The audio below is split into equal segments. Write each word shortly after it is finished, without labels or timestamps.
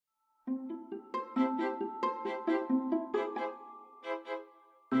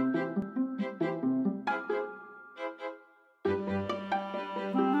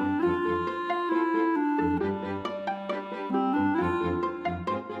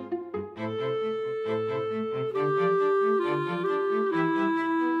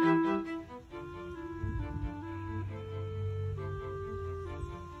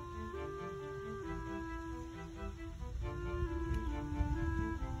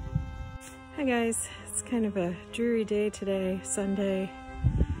Hi guys, it's kind of a dreary day today, Sunday,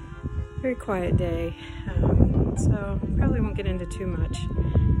 very quiet day, so probably won't get into too much,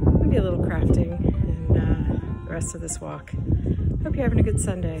 maybe a little crafting and the rest of this walk. Hope you're having a good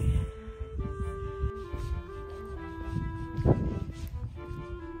Sunday.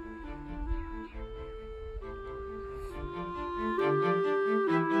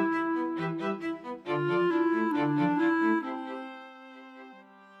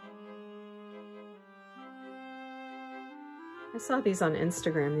 I saw these on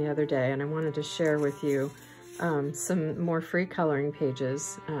Instagram the other day and I wanted to share with you some more free coloring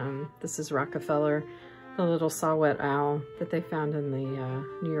pages. This is Rockefeller, the little saw-whet owl that they found in the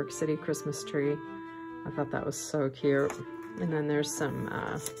New York City Christmas tree. I thought that was so cute. And then there's some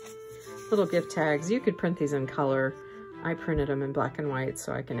little gift tags. You could print these in color. I printed them in black and white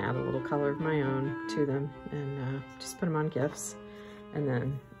so I can add a little color of my own to them and just put them on gifts. And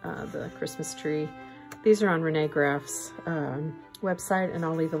then the Christmas tree. These are on Renee Graff's website, and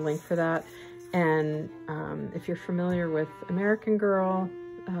I'll leave a link for that. And if you're familiar with American Girl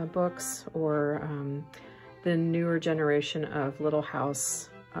books or the newer generation of Little House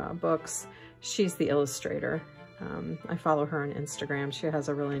books, she's the illustrator. I follow her on Instagram. She has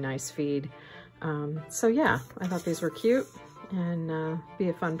a really nice feed. So yeah, I thought these were cute and be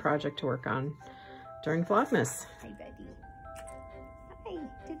a fun project to work on during Vlogmas. Hi, buddy. Hi,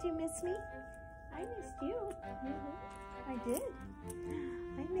 did you miss me? I missed you. I did.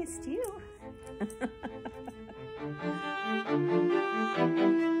 I missed you.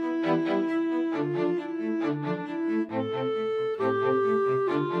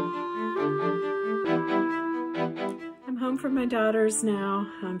 I'm home from my daughter's now.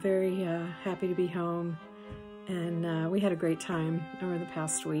 I'm very happy to be home. And we had a great time over the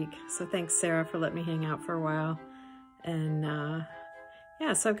past week. So thanks, Sarah, for letting me hang out for a while. And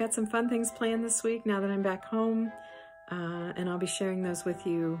yeah, so I've got some fun things planned this week now that I'm back home, and I'll be sharing those with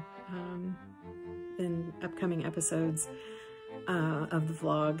you in upcoming episodes of the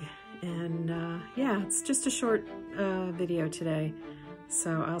vlog. And yeah, it's just a short video today,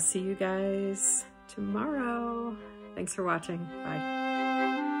 so I'll see you guys tomorrow. Thanks for watching. Bye.